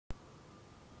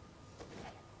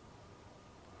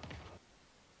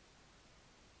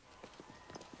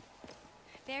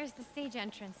There's the stage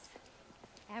entrance.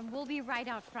 And we'll be right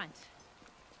out front.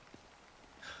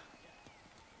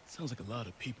 Sounds like a lot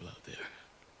of people out there.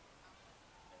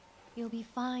 You'll be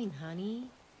fine, honey.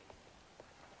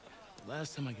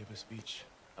 Last time I gave a speech,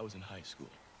 I was in high school.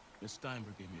 Miss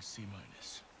Steinberg gave me a C-.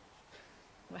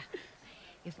 Well,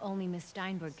 if only Miss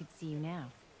Steinberg could see you now.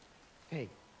 Hey,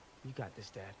 you got this,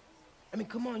 Dad. I mean,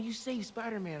 come on, you saved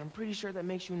Spider-Man. I'm pretty sure that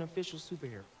makes you an official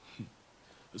superhero.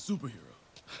 A superhero.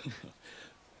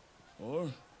 Or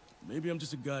maybe I'm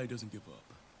just a guy who doesn't give up.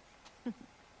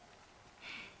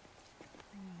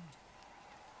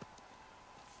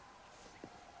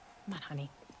 Come on, honey.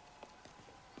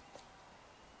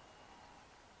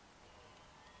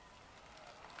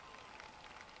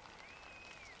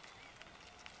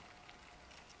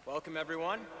 Welcome,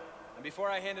 everyone. And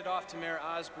before I hand it off to Mayor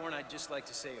Osborn, I'd just like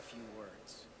to say a few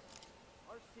words.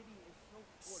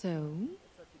 So?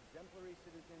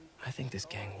 I think this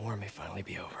gang war may finally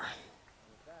be over.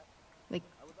 Like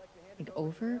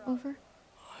over?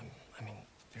 I mean,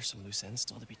 there's some loose ends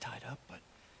still to be tied up, but...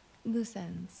 Loose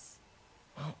ends.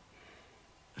 Well,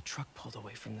 a truck pulled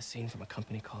away from the scene from a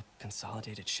company called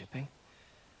Consolidated Shipping.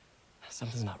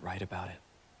 Something's not right about it.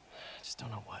 I just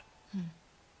don't know what.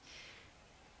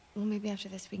 Well, maybe after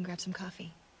this we can grab some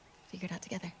coffee. Figure it out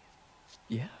together.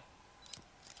 Yeah.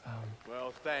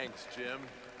 Well, thanks, Jim.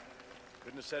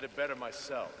 Couldn't have said it better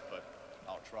myself, but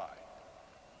I'll try.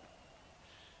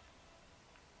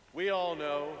 We all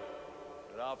know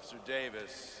that Officer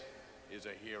Davis is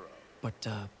a hero. But,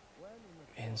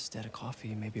 instead of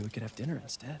coffee, maybe we could have dinner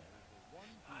instead.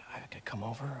 I could come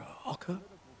over, I'll cook.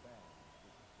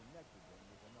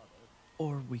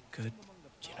 Or we could,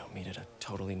 meet at a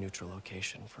totally neutral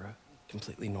location for a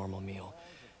completely normal meal,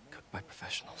 cooked by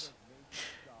professionals.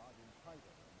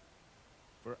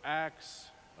 For acts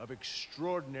of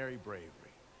extraordinary bravery,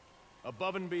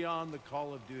 above and beyond the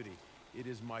call of duty, it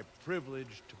is my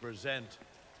privilege to present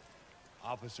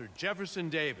Officer Jefferson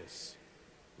Davis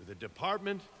with the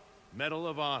Department Medal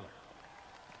of Honor.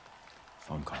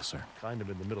 Phone call, sir. Kind of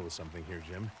in the middle of something here,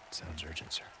 Jim. Sounds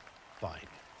urgent, sir. Fine.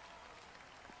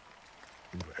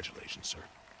 Congratulations, sir.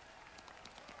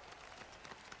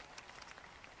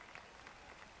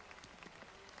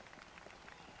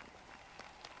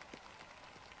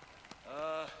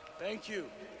 Thank you,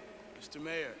 Mr.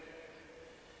 Mayor.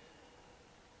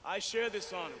 I share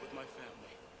this honor with my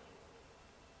family.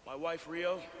 My wife,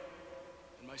 Rio,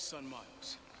 and my son,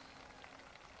 Miles.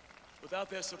 Without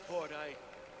their support,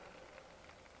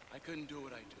 I couldn't do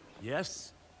what I do.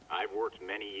 Yes? I've worked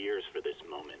many years for this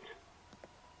moment.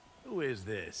 Who is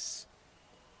this?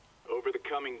 Over the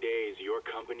coming days, your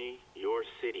company, your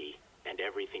city, and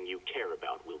everything you care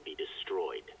about will be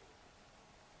destroyed.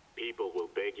 People will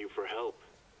beg you for help,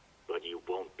 but you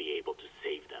won't be able to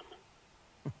save them.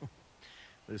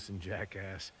 Listen,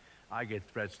 jackass, I get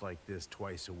threats like this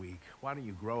twice a week. Why don't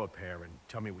you grow a pair and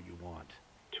tell me what you want?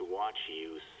 To watch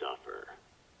you suffer.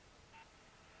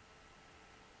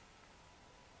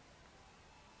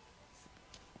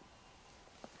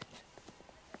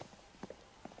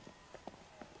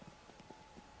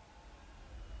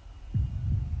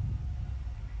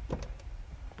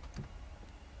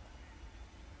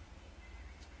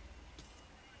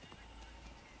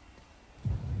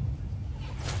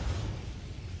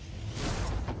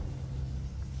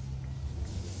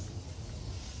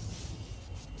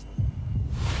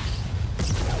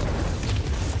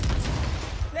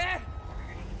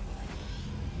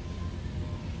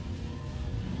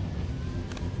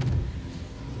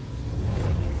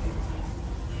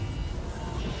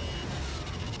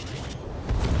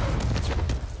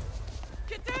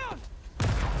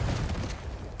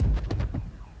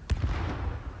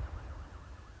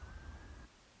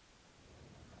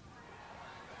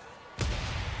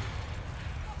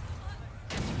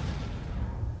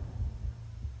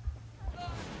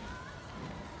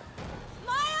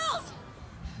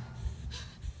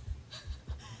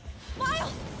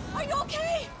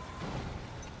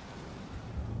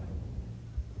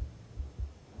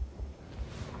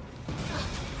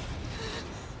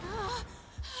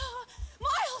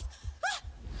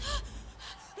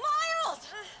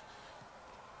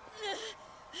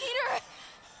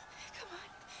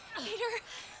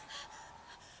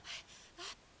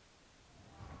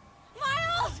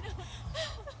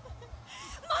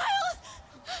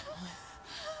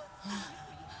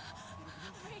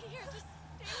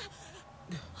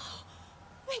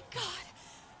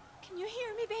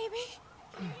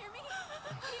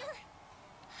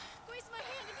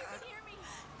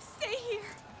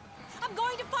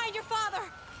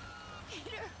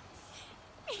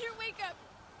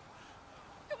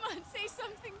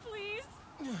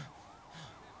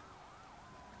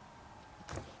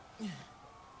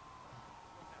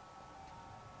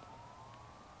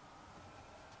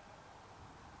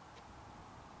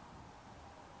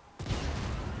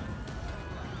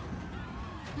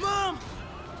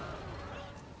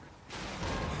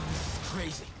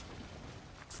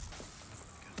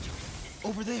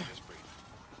 Over there.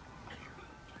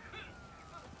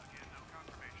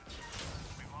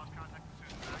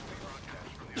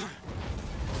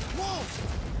 Whoa!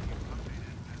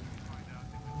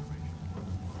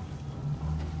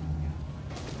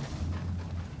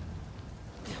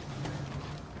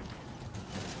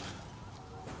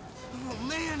 Oh,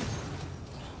 man!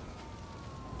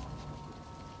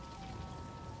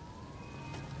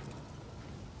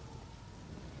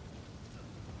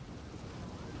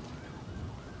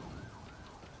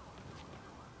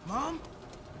 Mom?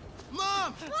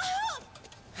 Mom!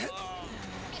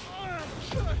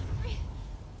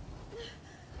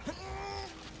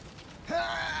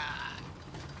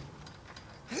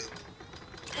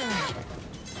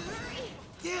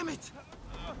 Damn it!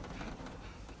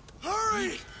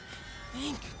 Hurry!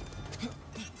 Think.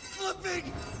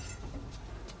 Flipping!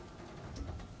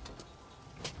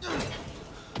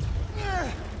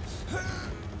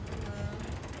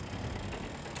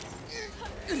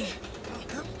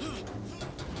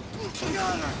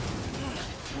 Got her!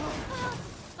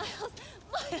 Miles!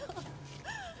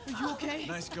 Are you okay?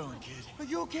 Nice going, kid. Are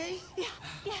you okay? Yeah,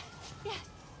 yes.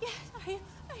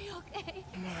 Are you okay?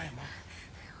 I'm alright, Mom.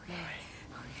 I'm alright.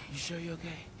 You sure you're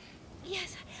okay?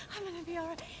 Yes, I'm gonna be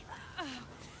alright. I'm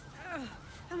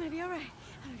gonna be alright.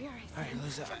 I'm gonna be alright. Alright,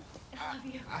 Liz, I love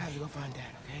you. I have to go find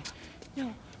Dad, okay?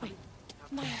 No, wait.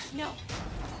 Miles, no.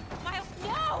 Miles,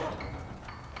 no!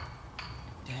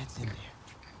 Dad's in there.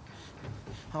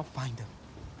 I'll find him.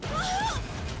 Get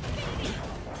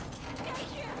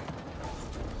here!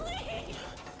 Please!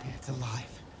 It's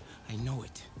alive. I know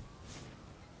it.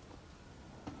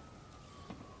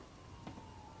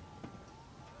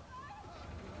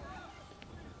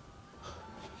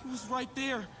 He was right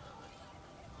there.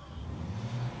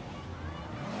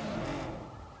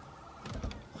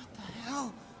 What the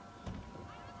hell?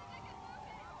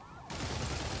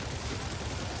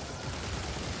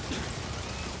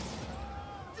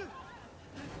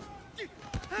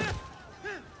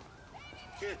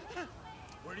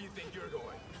 Where do you think you're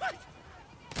going?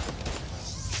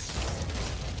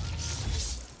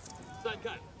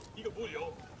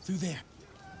 Through there.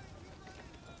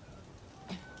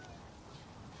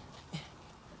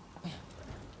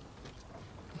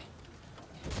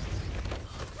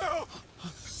 No!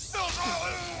 No! No!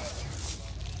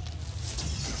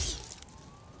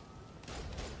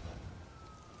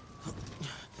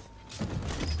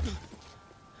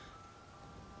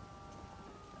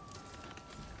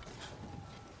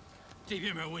 这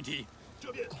边没有问题。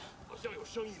这边好像有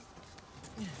声音。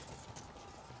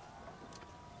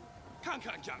看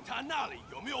看讲台那里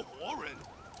有没有活人。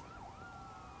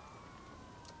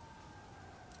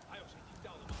还有谁听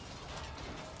到了吗？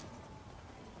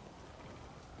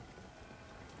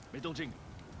没动静，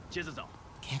接着找。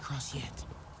 Can't cross yet.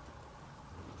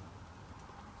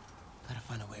 Gotta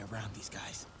find a way around these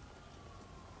guys.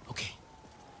 Okay.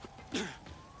 这是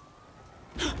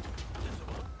什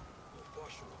么？我发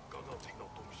现我刚刚听到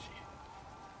东西。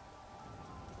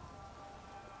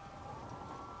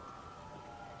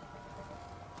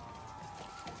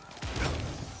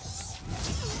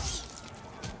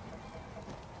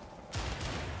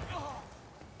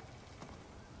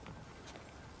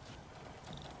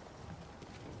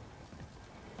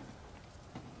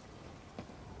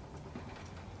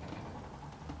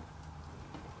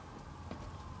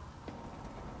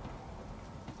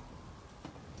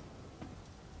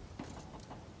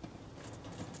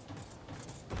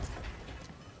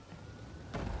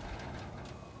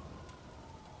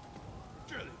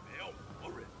 这里没有活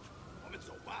人，我们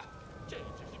走吧。这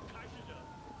只是开始着。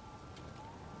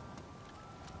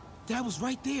 Dad was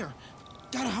right there.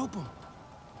 Gotta help him.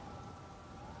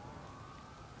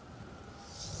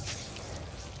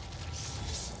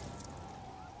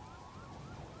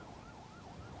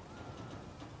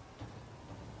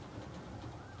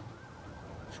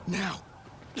 Now.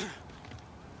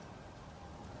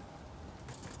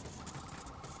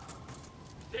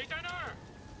 谁在那儿？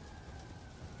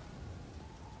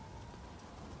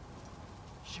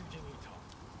修正一头，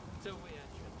周围安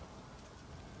全。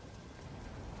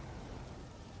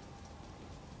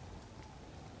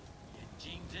眼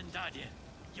睛睁大点，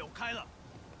有开了。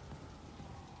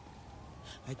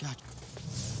 I got you.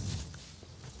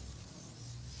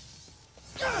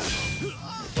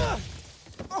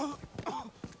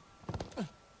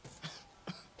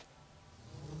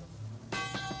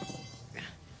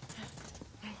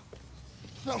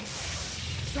 No.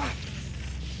 Stop.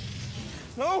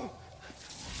 No.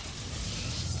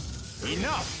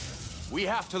 Enough! We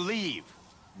have to leave.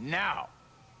 Now!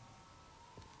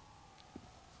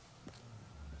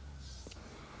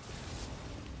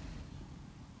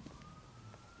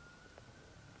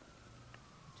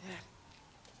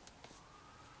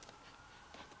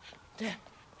 Dad.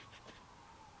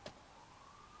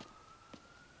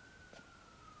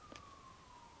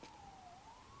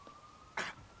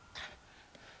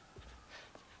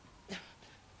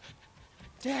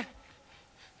 Dad!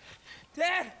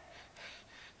 Dad!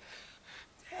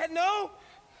 Dad, no!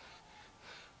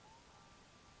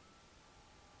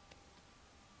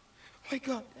 Wake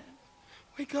up, Dad.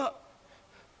 Wake up.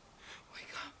 Wake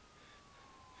up.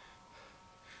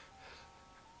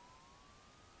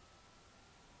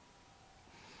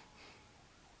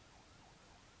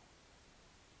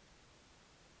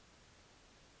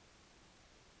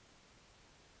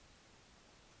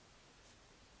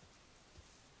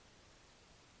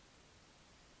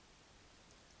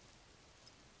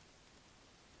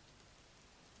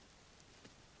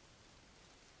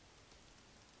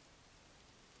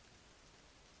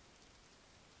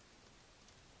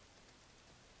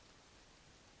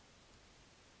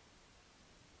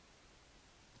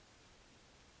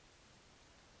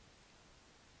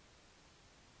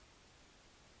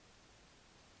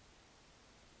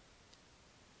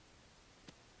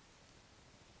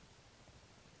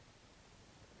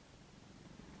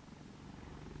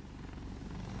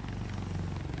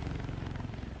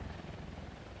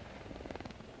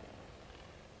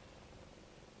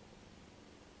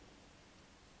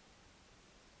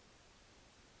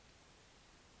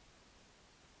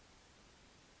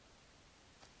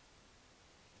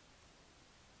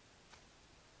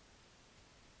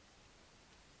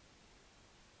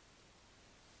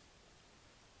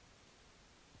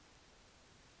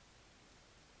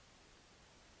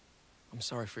 I'm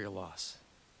sorry for your loss.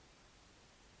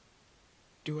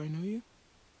 Do I know you?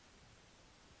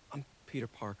 I'm Peter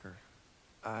Parker.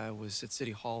 I was at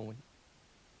City Hall when...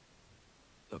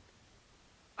 Look,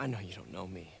 I know you don't know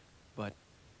me, but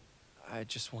I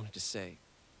just wanted to say...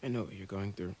 I know what you're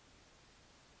going through.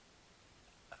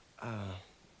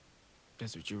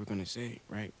 That's what you were gonna say,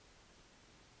 right?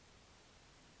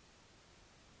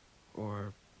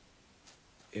 Or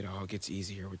it all gets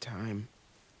easier with time.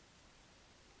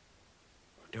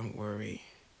 Or don't worry.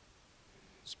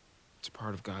 It's a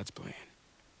part of God's plan.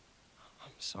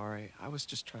 I'm sorry. I was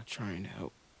just trying to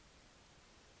help.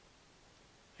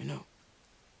 I know.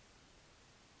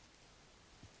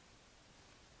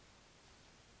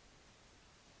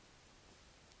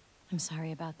 I'm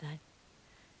sorry about that.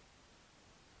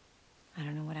 I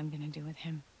don't know what I'm gonna do with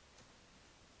him.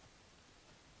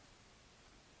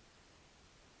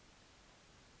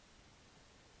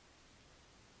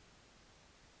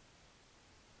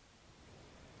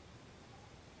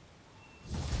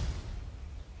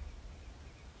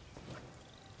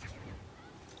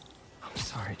 I'm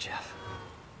sorry, Jeff.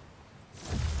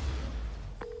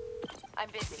 I'm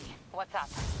busy. What's up?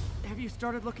 Have you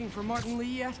started looking for Martin Lee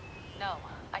yet? No.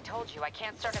 I told you, I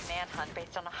can't start a manhunt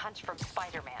based on a hunch from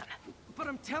Spider-Man. But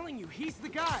I'm telling you, he's the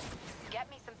guy. Get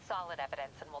me some solid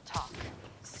evidence and we'll talk.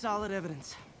 Solid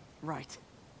evidence. Right.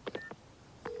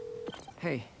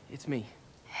 Hey, it's me.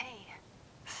 Hey.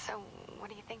 So,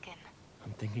 what are you thinking?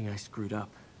 I'm thinking I screwed up,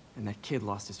 and that kid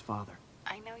lost his father.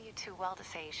 I know you too well to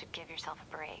say you should give yourself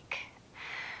a break.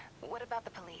 What about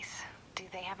the police? Do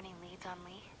they have any leads on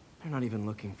Lee? They're not even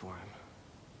looking for him.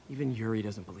 Even Yuri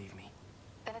doesn't believe me.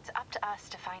 Then it's up to us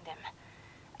to find him.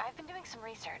 I've been doing some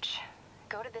research.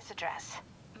 Go to this address.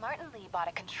 Martin Lee bought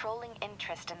a controlling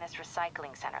interest in this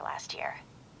recycling center last year.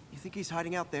 You think he's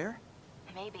hiding out there?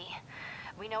 Maybe.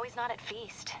 We know he's not at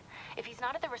Feast. If he's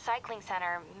not at the recycling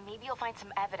center, maybe you'll find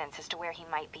some evidence as to where he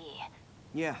might be.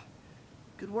 Yeah.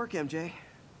 Good work, MJ.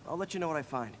 I'll let you know what I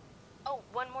find. Oh,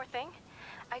 one more thing.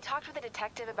 I talked with a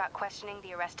detective about questioning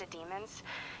the arrested demons.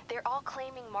 They're all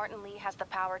claiming Martin Lee has the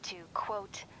power to,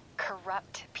 quote,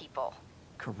 corrupt people.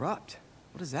 Corrupt?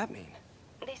 What does that mean?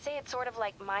 They say it's sort of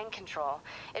like mind control.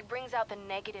 It brings out the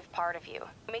negative part of you.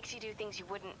 Makes you do things you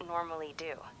wouldn't normally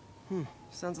do.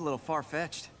 Sounds a little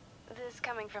far-fetched. This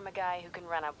coming from a guy who can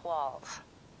run up walls.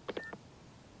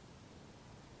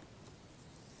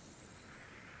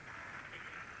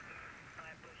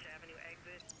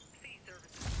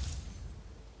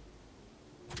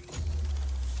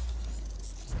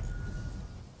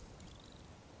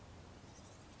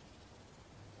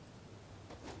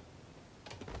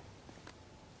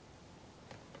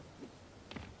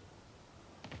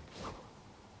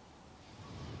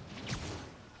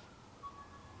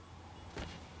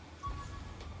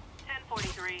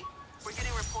 We're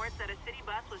getting reports that a city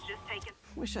bus was just taken.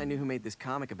 Wish I knew who made this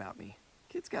comic about me.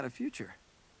 Kid's got a future.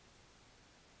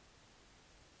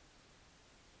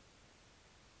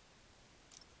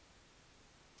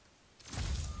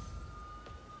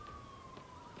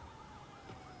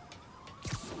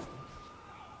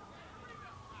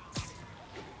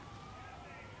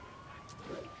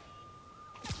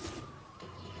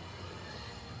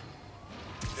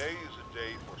 Today is a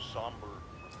day for somber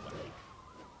reflection,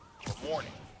 for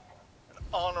mourning, and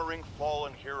honoring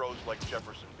fallen heroes like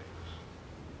Jefferson Davis.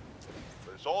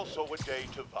 But it's also a day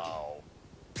to vow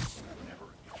never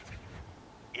again.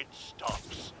 It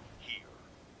stops here.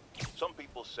 Some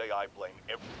people say I blame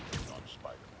everything on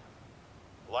Spider-Man.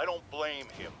 Well, I don't blame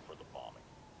him for the bombing.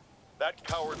 That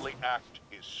cowardly act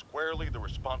is squarely the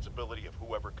responsibility of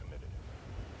whoever committed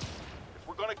it. If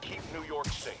we're gonna keep New York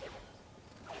safe,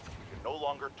 we can no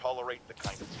longer tolerate the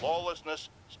kind of lawlessness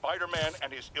Spider-Man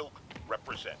and his ilk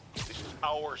represent. This is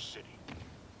our city.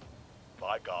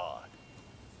 By God,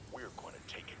 we're going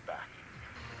to take it back.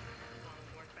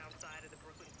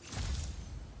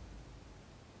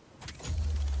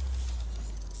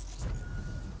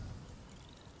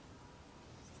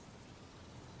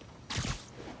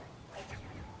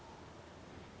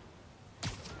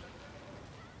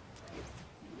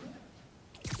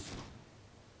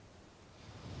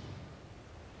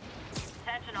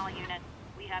 Attention all units.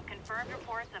 We have confirmed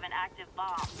reports of an active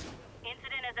bomb.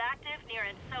 Incident is active near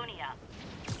Ansonia.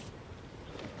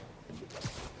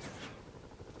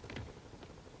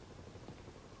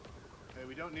 Hey,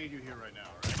 we don't need you here right now,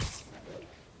 all right?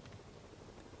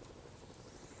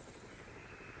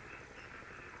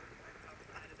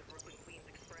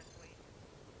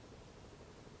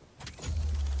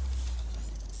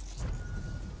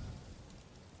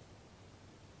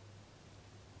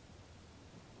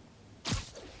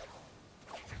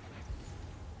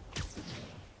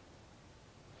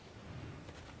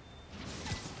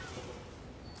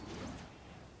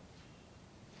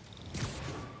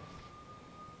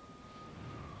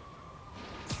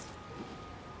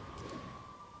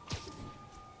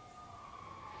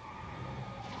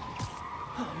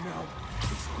 Oh no!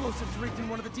 Explosives rigged in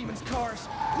one of the demon's cars!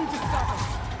 Need to stop him!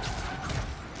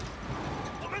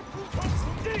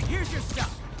 Here's your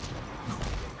stuff!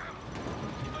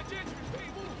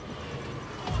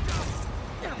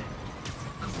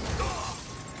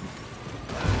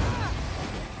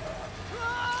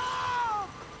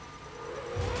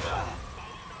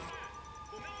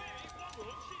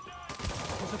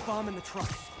 There's a bomb in the truck.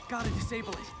 Gotta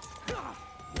disable it.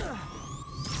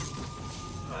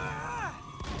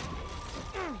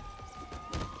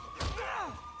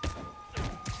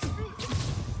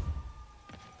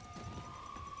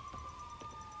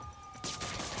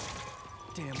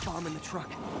 Damn bomb in the truck.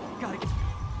 Gotta get...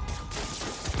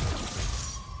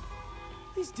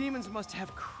 These demons must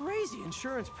have crazy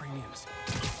insurance premiums.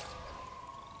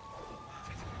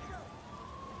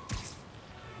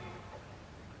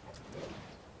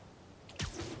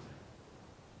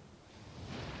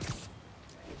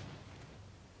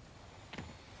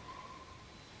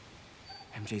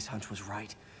 MJ's hunch was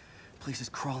right. Place is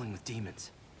crawling with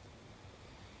demons.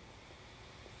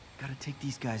 Gotta take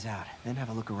these guys out, then have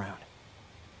a look around.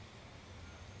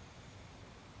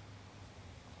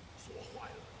 锁坏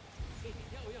了，给你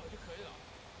药药就可以了，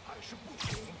还是不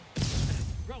行。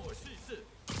让我试一试。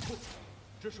不，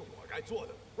这是我该做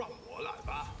的，让我来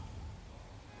吧。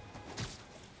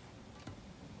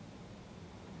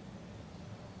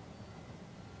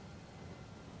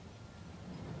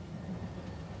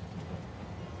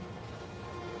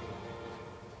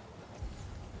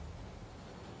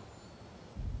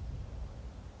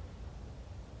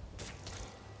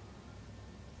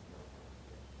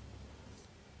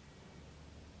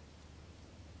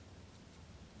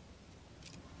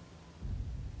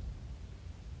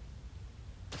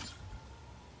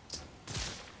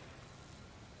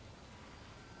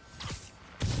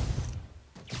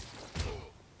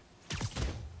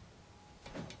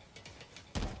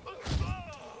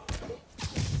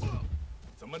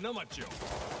 怎么那么久？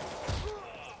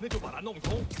那就把它弄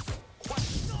通，快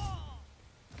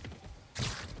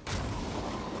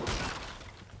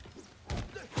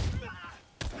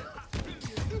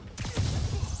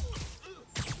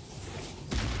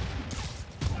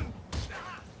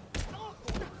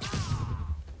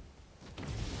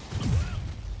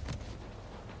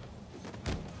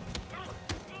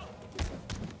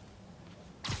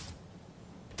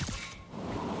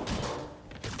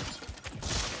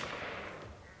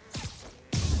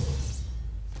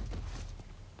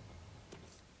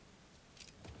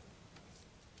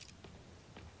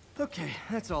！Okay,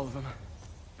 that's all of them.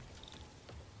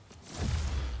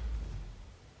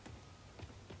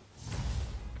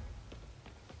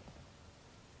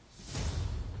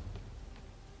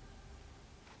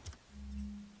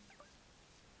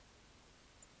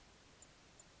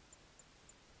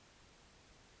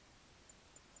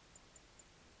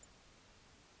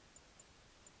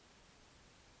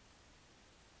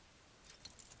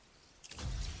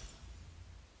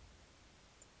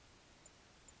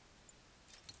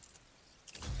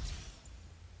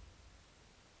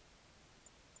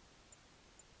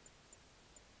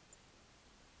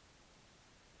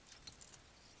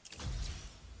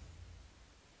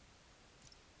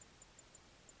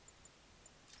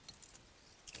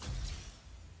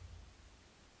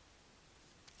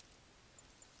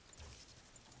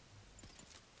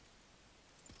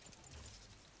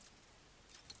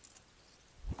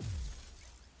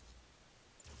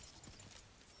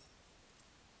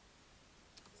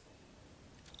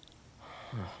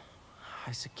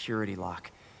 high security lock.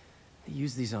 They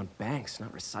use these on banks,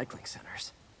 not recycling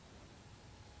centers.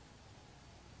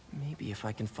 Maybe if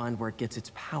I can find where it gets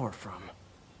its power from.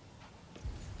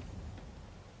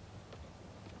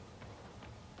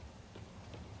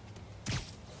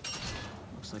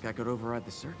 Looks like I could override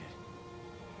the circuit.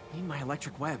 Need my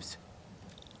electric webs.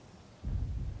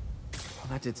 Well,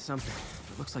 that did something.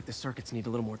 It looks like the circuits need a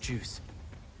little more juice.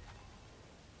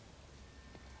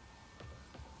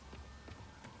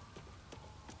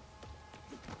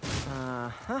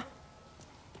 Uh-huh.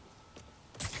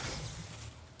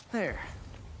 There.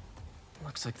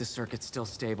 Looks like the circuit's still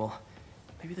stable.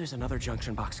 Maybe there's another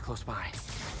junction box close by.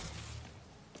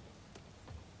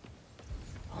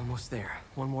 Almost there.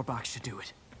 One more box should do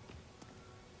it.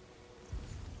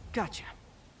 Gotcha.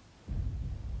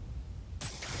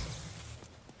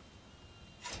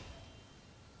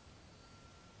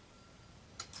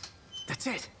 That's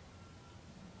it.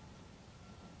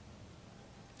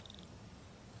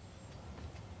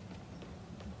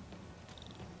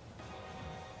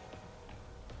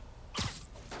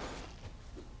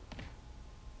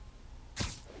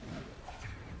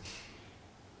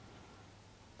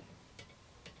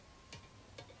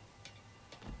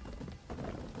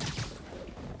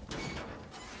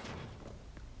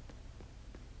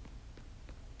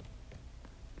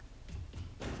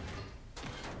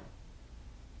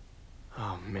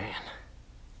 Oh, man.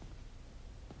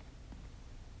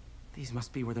 These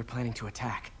must be where they're planning to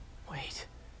attack. Wait,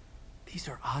 these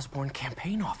are Osborn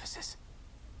campaign offices.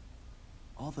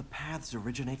 All the paths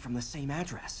originate from the same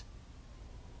address.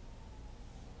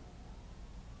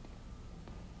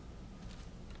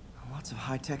 Lots of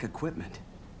high-tech equipment.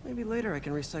 Maybe later I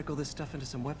can recycle this stuff into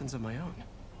some weapons of my own.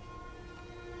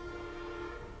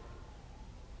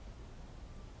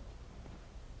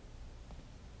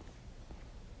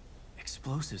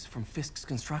 Explosives from Fisk's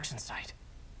construction site.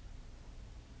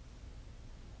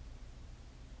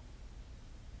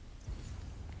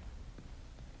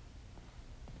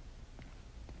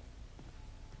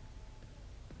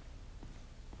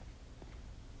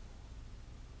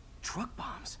 Truck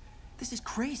bombs? This is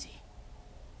crazy.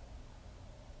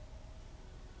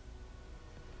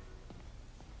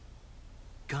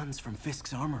 Guns from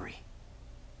Fisk's armory.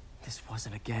 This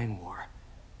wasn't a gang war.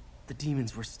 The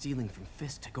demons were stealing from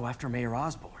Fisk to go after Mayor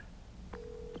Osborn.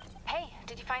 Hey,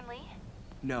 did you find Lee?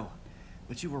 No,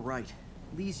 but you were right.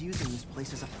 Lee's using this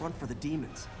place as a front for the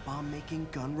demons. Bomb making,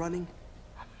 gun running.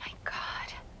 Oh my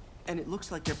god. And it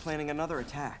looks like they're planning another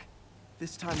attack.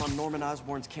 This time on Norman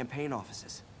Osborn's campaign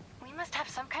offices. We must have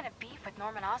some kind of beef with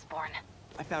Norman Osborn.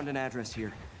 I found an address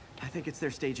here. I think it's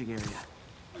their staging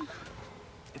area.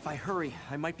 If I hurry,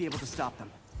 I might be able to stop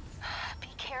them. Be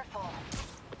careful.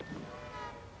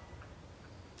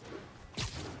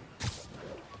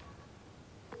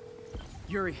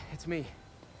 Yuri, it's me.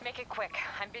 Make it quick.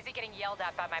 I'm busy getting yelled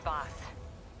at by my boss.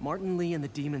 Martin Lee and the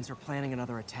demons are planning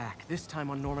another attack, this time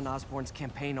on Norman Osborn's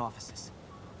campaign offices.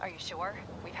 Are you sure?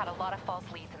 We've had a lot of false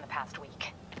leads in the past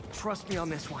week. Trust me on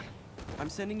this one. I'm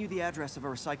sending you the address of a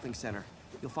recycling center.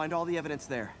 You'll find all the evidence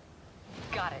there.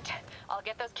 Got it. I'll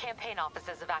get those campaign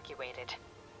offices evacuated.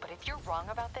 But if you're wrong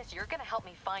about this, you're gonna help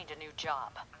me find a new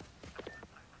job.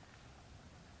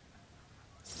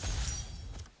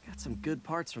 Got some good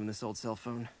parts from this old cell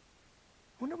phone.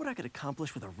 Wonder what I could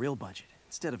accomplish with a real budget,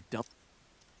 instead of dump.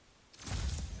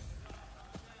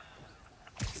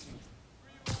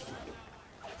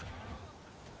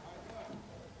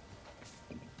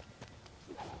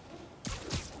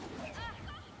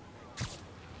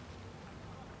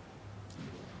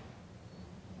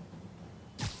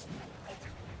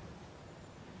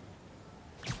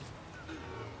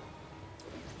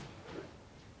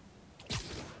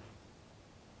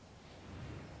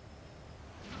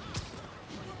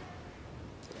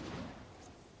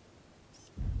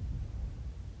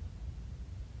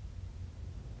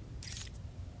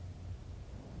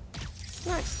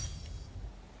 Nice.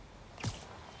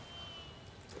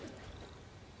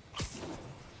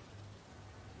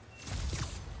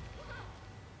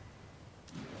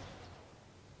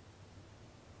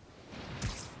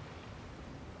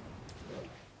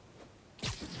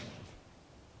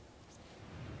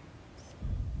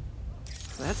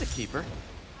 That's a keeper.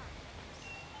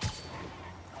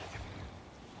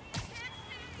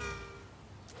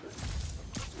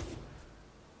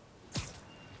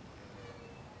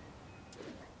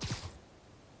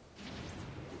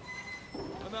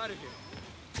 I'm out of here.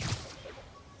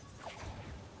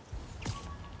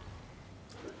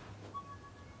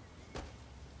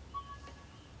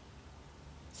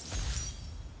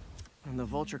 When the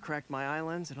vulture cracked my eye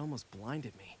lens, it almost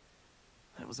blinded me.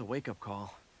 That was a wake-up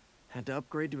call. Had to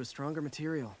upgrade to a stronger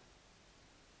material.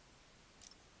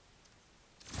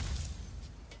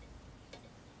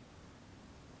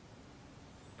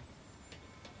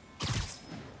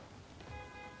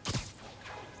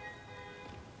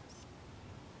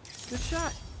 Good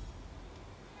shot.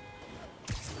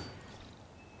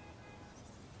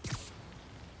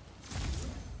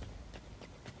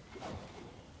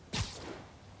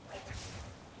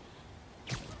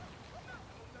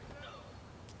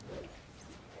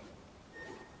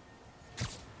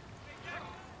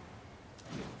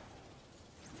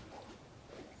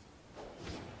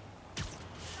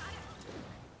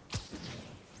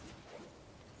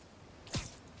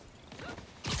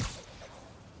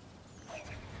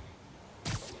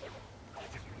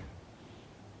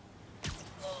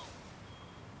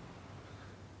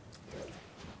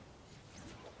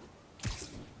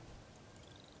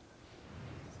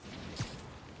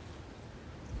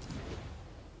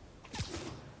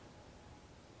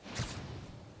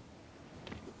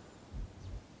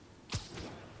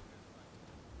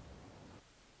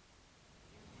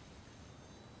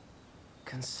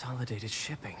 Consolidated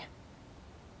shipping.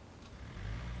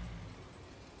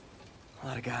 A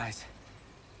lot of guys.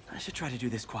 I should try to do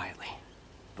this quietly,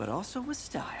 but also with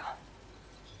style.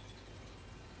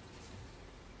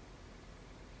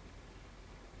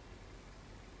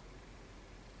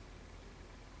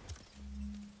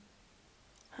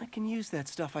 I can use that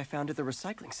stuff I found at the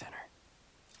recycling center.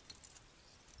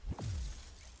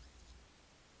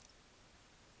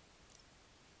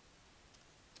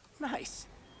 Nice.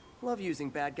 Love using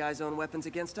bad guys' own weapons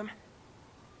against them.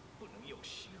 不能有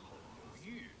丝毫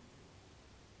犹豫。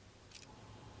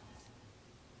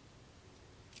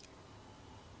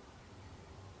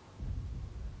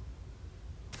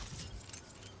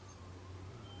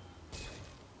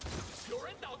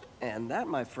 And that,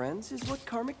 my friends, is what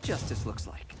karmic justice looks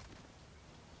like.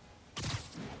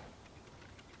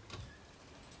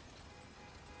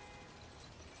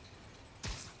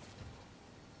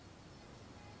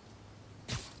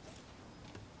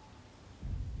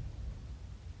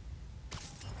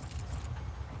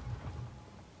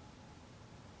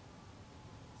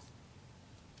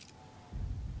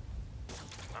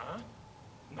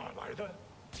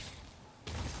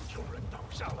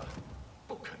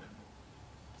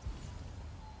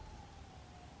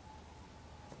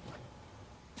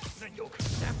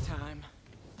 Nap time.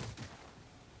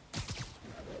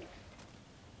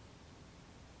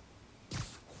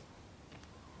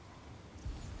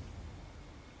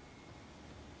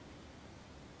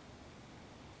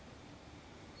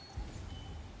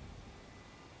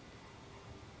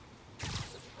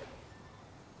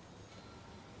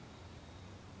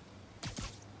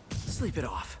 Sleep it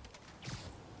off.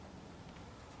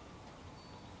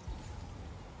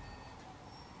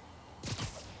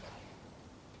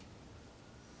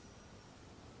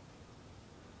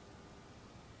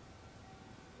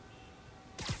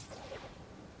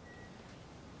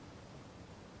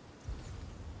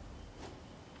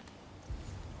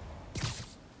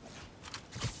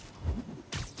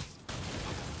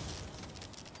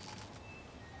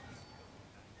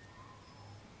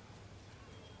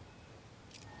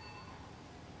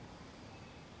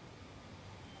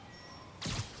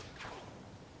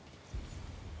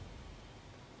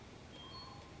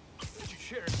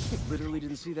 Literally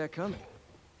didn't see that coming.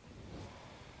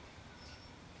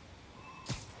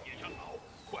 野长老，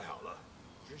快好了，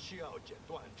只需要剪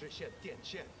断这线电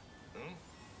线。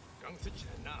钢丝钱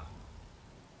呐，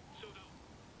收到。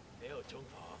没有惩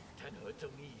罚，谈何正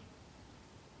义？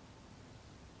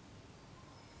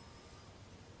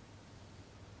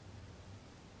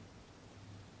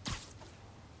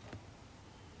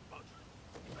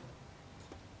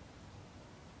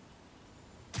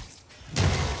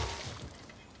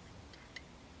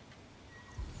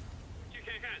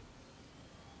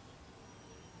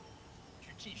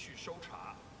 继续搜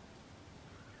查。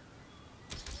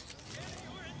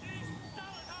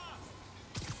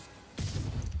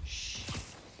嘘，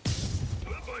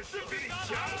有本事比你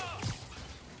强。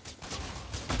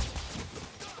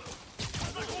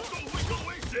这工作会更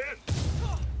危险。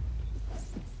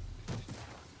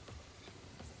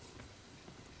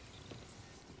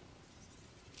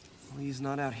Lee's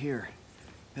not out here.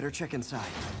 Better check inside.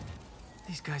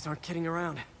 These guys aren't kidding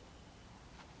around.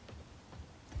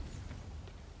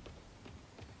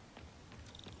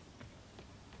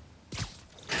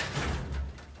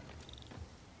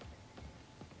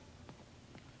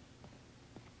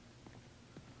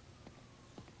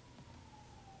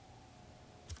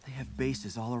 They have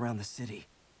bases all around the city.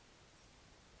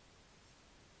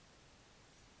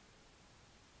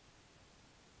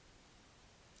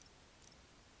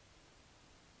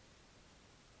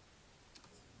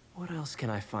 What else can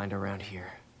I find around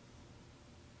here?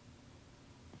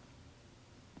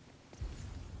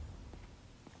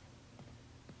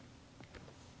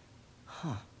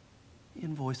 Huh.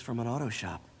 Invoice from an auto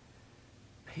shop.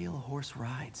 Pale Horse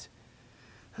Rides.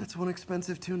 That's one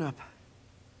expensive tune-up.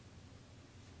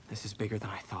 This is bigger than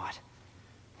I thought.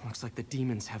 Looks like the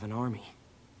demons have an army.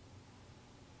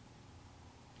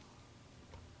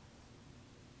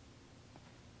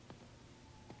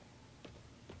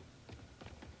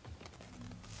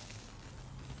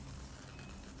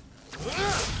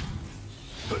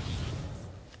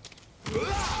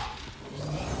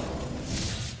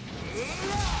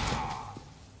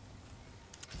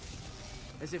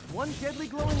 As if one deadly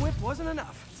glowing whip wasn't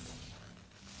enough.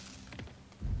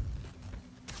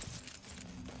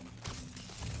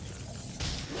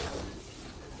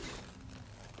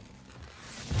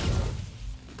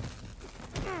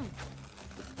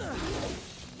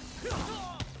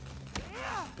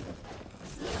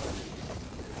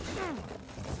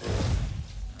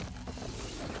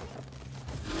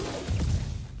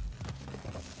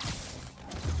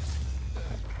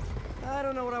 I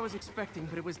don't know what I was expecting,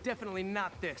 but it was definitely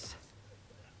not this.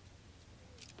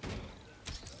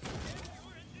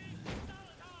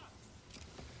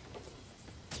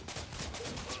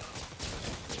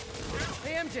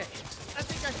 Hey, MJ. I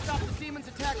think I stopped the demon's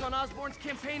attack on Osborn's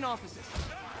campaign offices.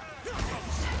 Did you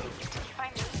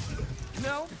find me?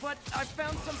 No, but I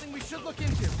found something we should look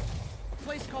into. A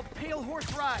place called Pale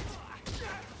Horse Rides.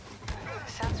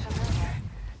 Sounds familiar.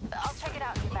 I'll check it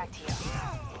out and get back to you.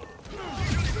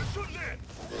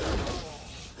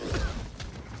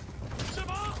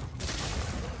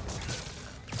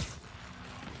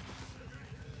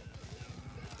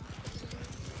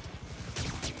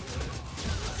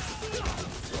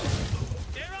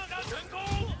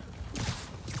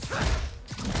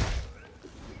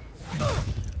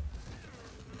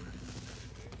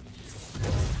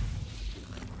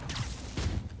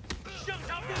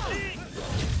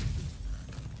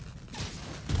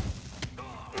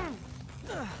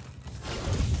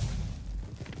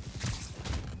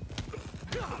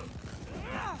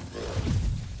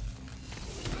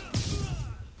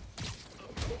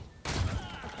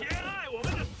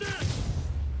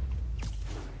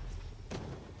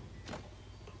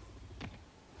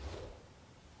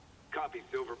 Copy,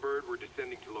 Silverbird. We're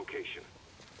descending to location.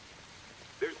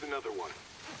 There's another one.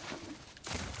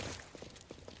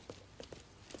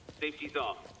 Safety's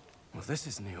off. Well, this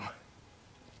is new.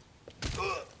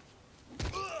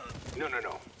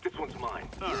 No. This one's mine.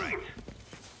 All right.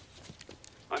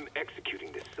 I'm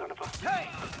executing this son of a... Hey!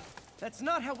 That's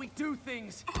not how we do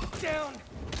things. Down!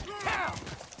 Down!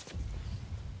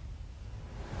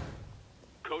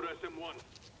 Code SM-1.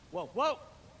 Whoa!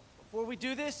 Before we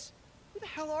do this, who the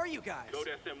hell are you guys? Code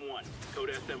SM-1.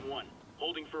 Code SM-1.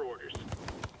 Holding for orders.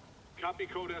 Copy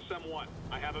Code SM-1.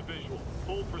 I have a visual.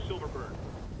 Hold for Silverbird.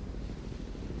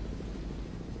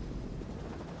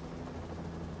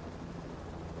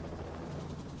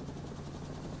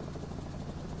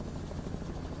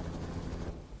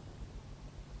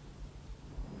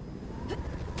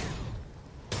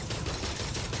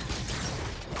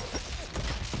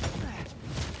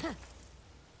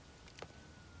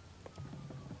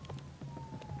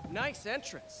 Nice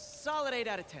entrance. Solid 8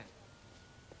 out of 10.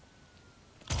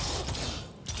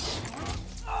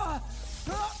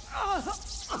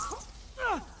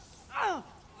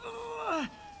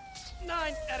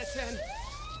 9 out of 10.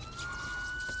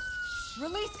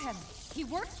 Release him. He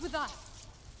works with us.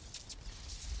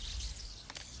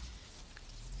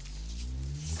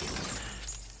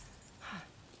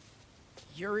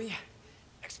 Yuri,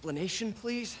 explanation,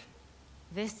 please?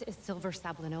 This is Silver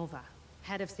Sablinova,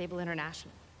 head of Sable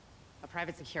International, a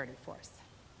private security force.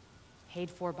 Paid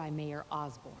for by Mayor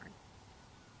Osborn.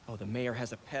 Oh, the mayor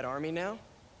has a pet army now?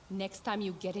 Next time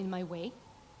you get in my way,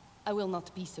 I will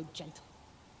not be so gentle.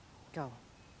 Go.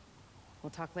 We'll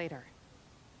talk later.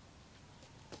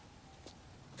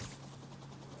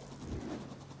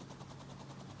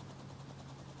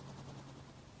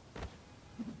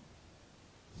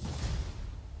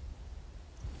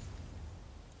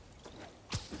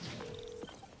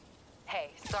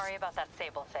 Hey, sorry about that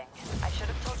Sable thing. I should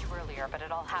have told you earlier, but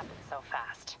it all happened so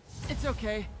fast. It's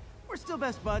okay. We're still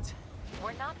best buds.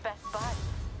 We're not best buds.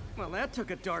 Well, that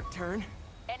took a dark turn.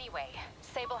 Anyway,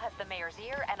 Sable has the mayor's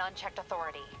ear and unchecked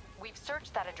authority. We've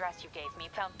searched that address you gave me,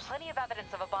 found plenty of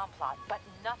evidence of a bomb plot, but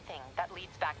nothing that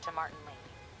leads back to Martin Lee.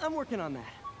 I'm working on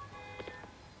that.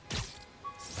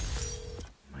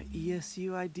 My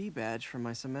ESU ID badge from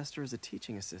my semester as a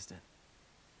teaching assistant.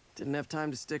 Didn't have time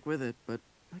to stick with it, but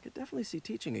I could definitely see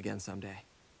teaching again someday.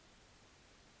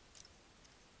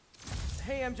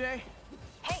 Hey, MJ.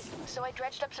 Hey, so I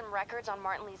dredged up some records on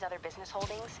Martin Lee's other business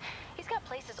holdings. He's got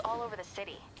places all over the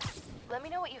city. Let me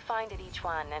know what you find at each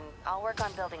one, and I'll work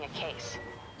on building a case.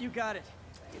 You got it.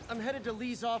 I'm headed to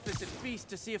Lee's office at Feast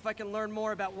to see if I can learn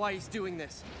more about why he's doing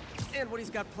this. And what he's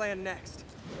got planned next.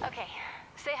 Okay,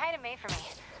 say hi to May for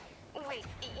me. Wait,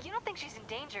 you don't think she's in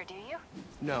danger, do you?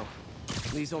 No.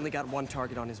 Lee's only got one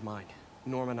target on his mind.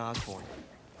 Norman Osborn.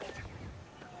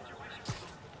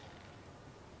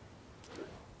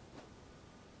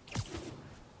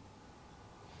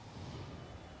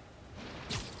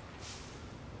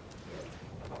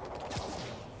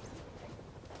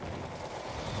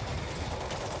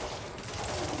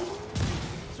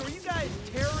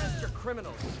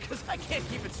 Criminals, because I can't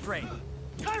keep it straight.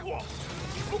 Another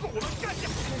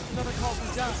call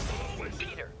from Dust.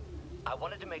 Peter, I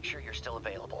wanted to make sure you're still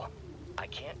available. I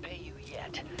can't pay you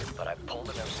yet, but I've pulled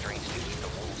enough strings to keep the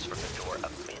wolves from the door a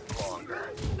bit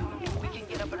longer. We can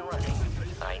get up and running.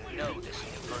 I know this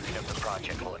new version of the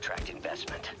project will attract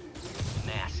investment.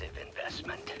 Massive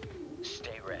investment.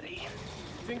 Stay ready.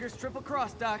 Fingers triple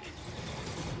crossed, Doc.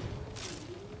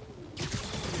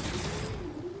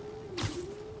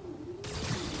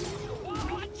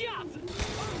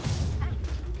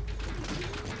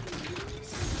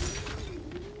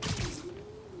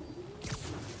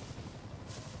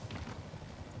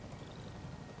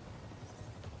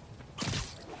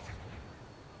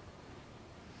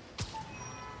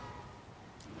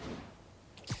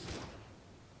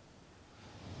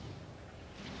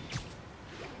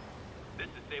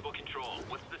 Stable Control,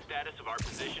 what's the status of our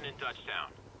position in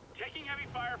Touchdown? Taking heavy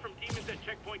fire from demons at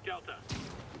Checkpoint Delta.